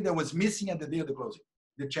only thing that was missing at the day of the closing.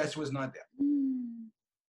 The chest was not there.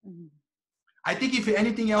 Mm-hmm. I think if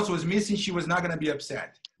anything else was missing, she was not gonna be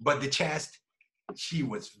upset. But the chest, she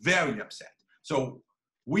was very upset. So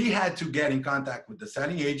we had to get in contact with the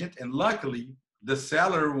selling agent, and luckily the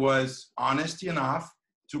seller was honest enough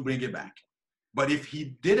to bring it back. But if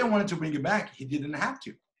he didn't want to bring it back, he didn't have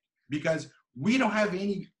to, because we don't have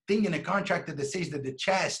anything in the contract that says that the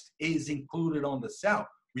chest is included on the sale.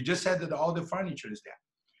 We just said that all the furniture is there.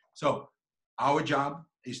 So our job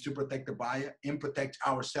is to protect the buyer and protect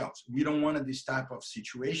ourselves. We don't want this type of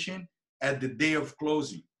situation at the day of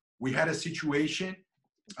closing. We had a situation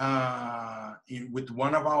with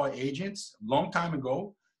one of our agents a long time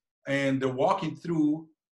ago, and walking through,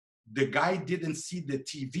 the guy didn't see the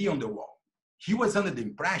TV on the wall. He was under the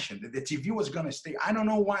impression that the TV was gonna stay. I don't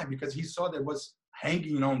know why, because he saw that it was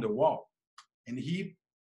hanging on the wall. And he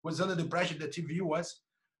was under the impression that TV was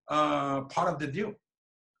part of the deal.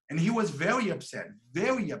 And he was very upset,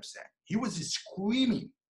 very upset. He was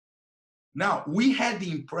screaming. Now, we had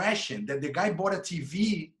the impression that the guy bought a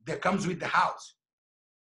TV that comes with the house,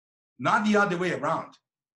 not the other way around.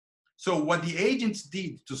 So what the agents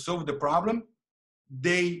did to solve the problem,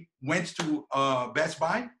 they went to Best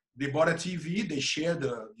Buy, they bought a TV, they shared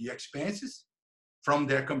the expenses from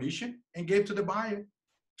their commission and gave to the buyer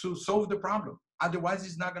to solve the problem. Otherwise,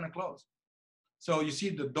 it's not gonna close. So you see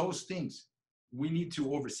that those things we need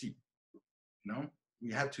to oversee. You know,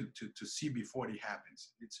 we have to see before it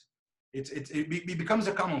happens. It becomes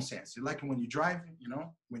a common sense. Like when you drive, you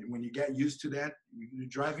know, when you get used to that, you're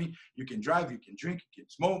driving, you can drive, you can drink, you can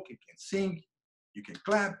smoke, you can sing, you can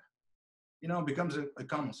clap, you know, it becomes a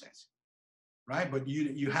common sense, right? But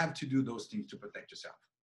you have to do those things to protect yourself.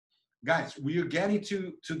 Guys, we are getting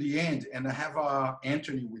to the end, and I have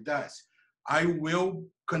Anthony with us. I will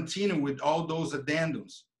continue with all those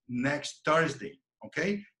addendums next Thursday,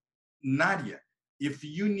 okay? Nadia, if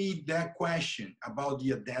you need that question about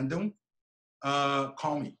the addendum,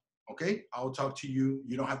 call me, okay? I'll talk to you.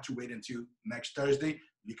 You don't have to wait until next Thursday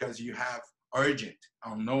because you have urgent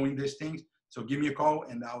on knowing these things. So give me a call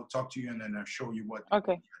and I'll talk to you and then I'll show you what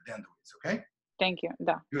Okay. the addendum is, okay? Thank you.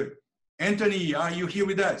 Da. Good. Anthony, are you here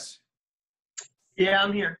with us? Yeah,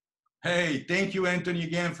 I'm here. Hey, thank you, Anthony,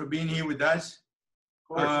 again for being here with us.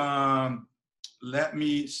 Of course. Let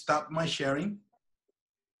me stop my sharing.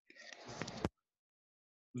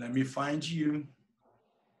 Let me find you.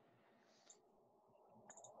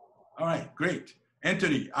 All right, great.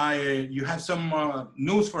 Anthony, you have some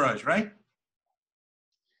news for us, right?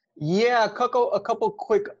 Yeah, a couple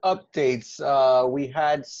quick updates. We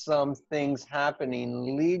had some things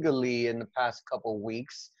happening legally in the past couple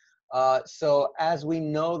weeks. So as we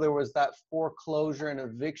know, there was that foreclosure and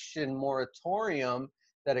eviction moratorium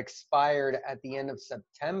that expired at the end of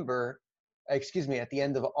September, excuse me, at the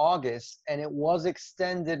end of August, and it was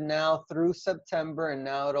extended now through September, and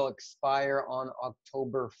now it'll expire on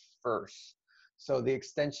October 1st. So the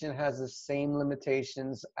extension has the same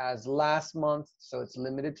limitations as last month. So it's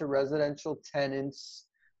limited to residential tenants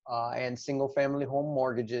and single family home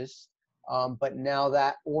mortgages. But now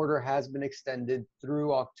that order has been extended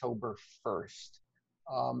through October 1st.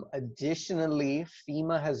 Additionally,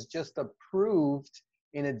 FEMA has just approved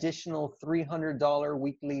an additional $300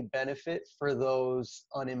 weekly benefit for those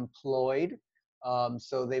unemployed.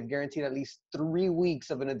 So they've guaranteed at least 3 weeks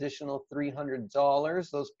of an additional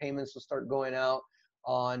 $300. Those payments will start going out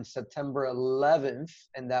on September 11th,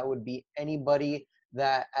 and that would be anybody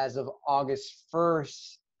that as of August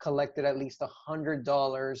 1st collected at least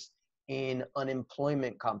 $100 in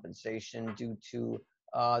unemployment compensation due to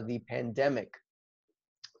the pandemic.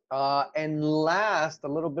 And last, a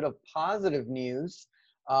little bit of positive news.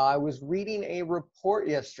 I was reading a report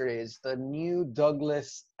yesterday. It's the new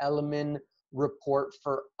Douglas Elliman report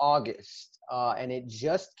for August, and it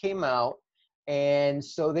just came out. And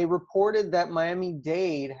so they reported that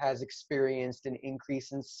Miami-Dade has experienced an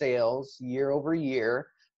increase in sales year over year.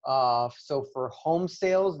 So for home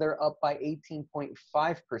sales, they're up by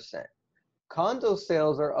 18.5%. Condo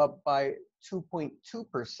sales are up by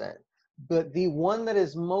 2.2%. But the one that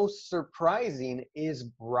is most surprising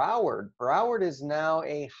is Broward. Broward is now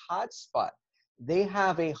a hotspot. They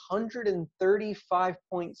have a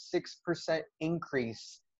 135.6%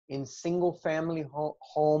 increase in single-family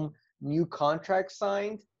home new contracts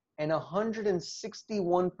signed and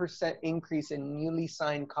 161% increase in newly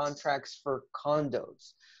signed contracts for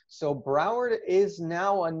condos. So Broward is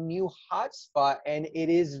now a new hotspot, and it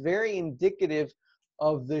is very indicative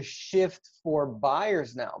of the shift for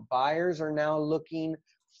buyers now. Buyers are now looking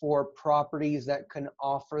for properties that can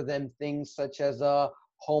offer them things such as a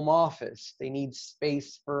home office. They need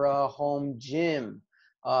space for a home gym.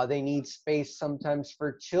 They need space sometimes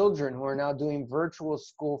for children who are now doing virtual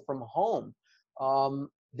school from home.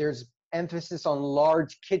 There's emphasis on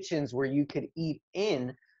large kitchens where you could eat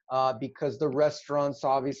in because the restaurants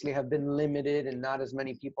obviously have been limited and not as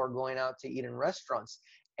many people are going out to eat in restaurants.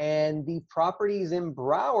 And the properties in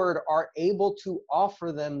Broward are able to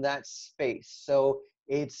offer them that space. So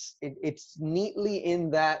it's neatly in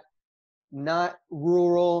that not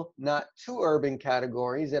rural, not too urban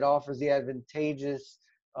categories. It offers the advantageous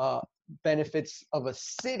benefits of a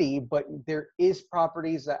city, but there is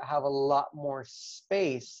properties that have a lot more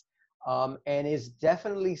space, and is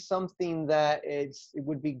definitely something that it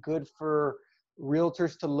would be good for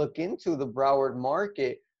realtors to look into the Broward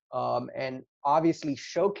market, and obviously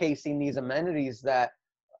showcasing these amenities that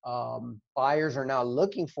buyers are now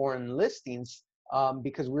looking for in listings,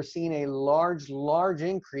 because we're seeing a large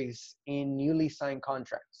increase in newly signed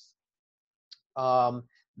contracts.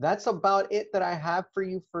 That's about it that I have for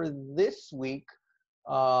you for this week.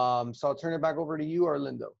 So I'll turn it back over to you,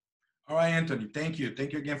 Arlindo. All right, Anthony, thank you.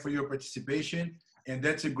 Thank you again for your participation. And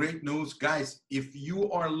that's a great news. Guys, if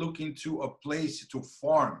you are looking to a place to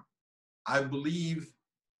farm, I believe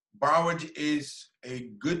Broward is a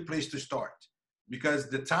good place to start, because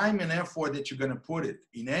the time and effort that you're going to put it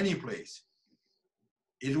in any place,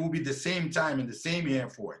 it will be the same time and the same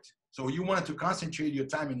effort. So you want to concentrate your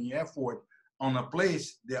time and your effort on a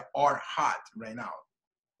place that are hot right now,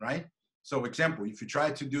 right? So example, if you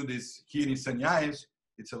try to do this here in Sunny Isles,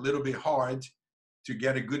 it's a little bit hard to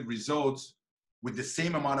get a good results with the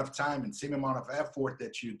same amount of time and same amount of effort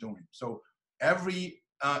that you're doing. So every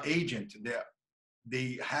agent,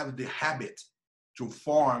 they have the habit to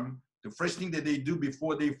farm. The first thing that they do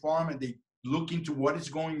before they farm, and they look into what is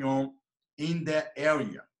going on in that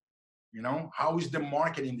area. You know, how is the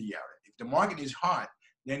market in the area? If the market is hot,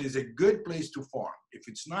 then it's a good place to farm. If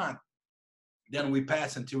it's not, then we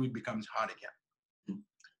pass until it becomes hot again.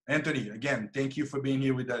 Anthony, again, thank you for being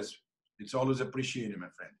here with us It's always appreciated, my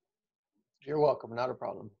friend. You're welcome. Not a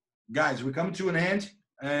problem. Guys, we come to an end,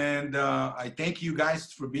 and I thank you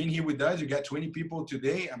guys for being here with us. You got 20 people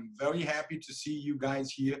today. I'm very happy to see you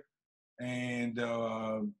guys here, and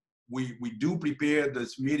we do prepare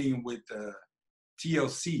this meeting with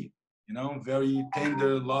TLC, you know, very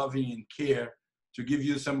tender, loving, and care to give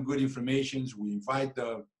you some good information. We invite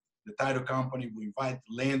the title company, we invite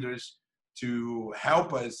lenders to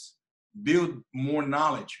help us build more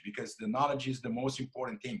knowledge, because the knowledge is the most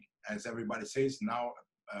important thing. As everybody says now,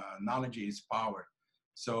 knowledge is power.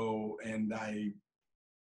 So, and I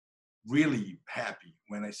really happy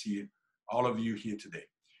when I see all of you here today.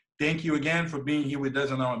 Thank you again for being here with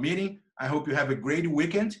us on our meeting. I hope you have a great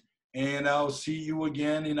weekend, and I'll see you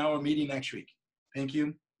again in our meeting next week. Thank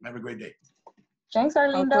you. Have a great day. Thanks, I'll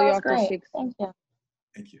Arlindo. call you That was after great. 6. Thank you.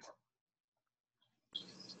 Thank you.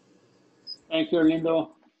 Thank you, Arlindo.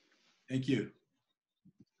 Thank you.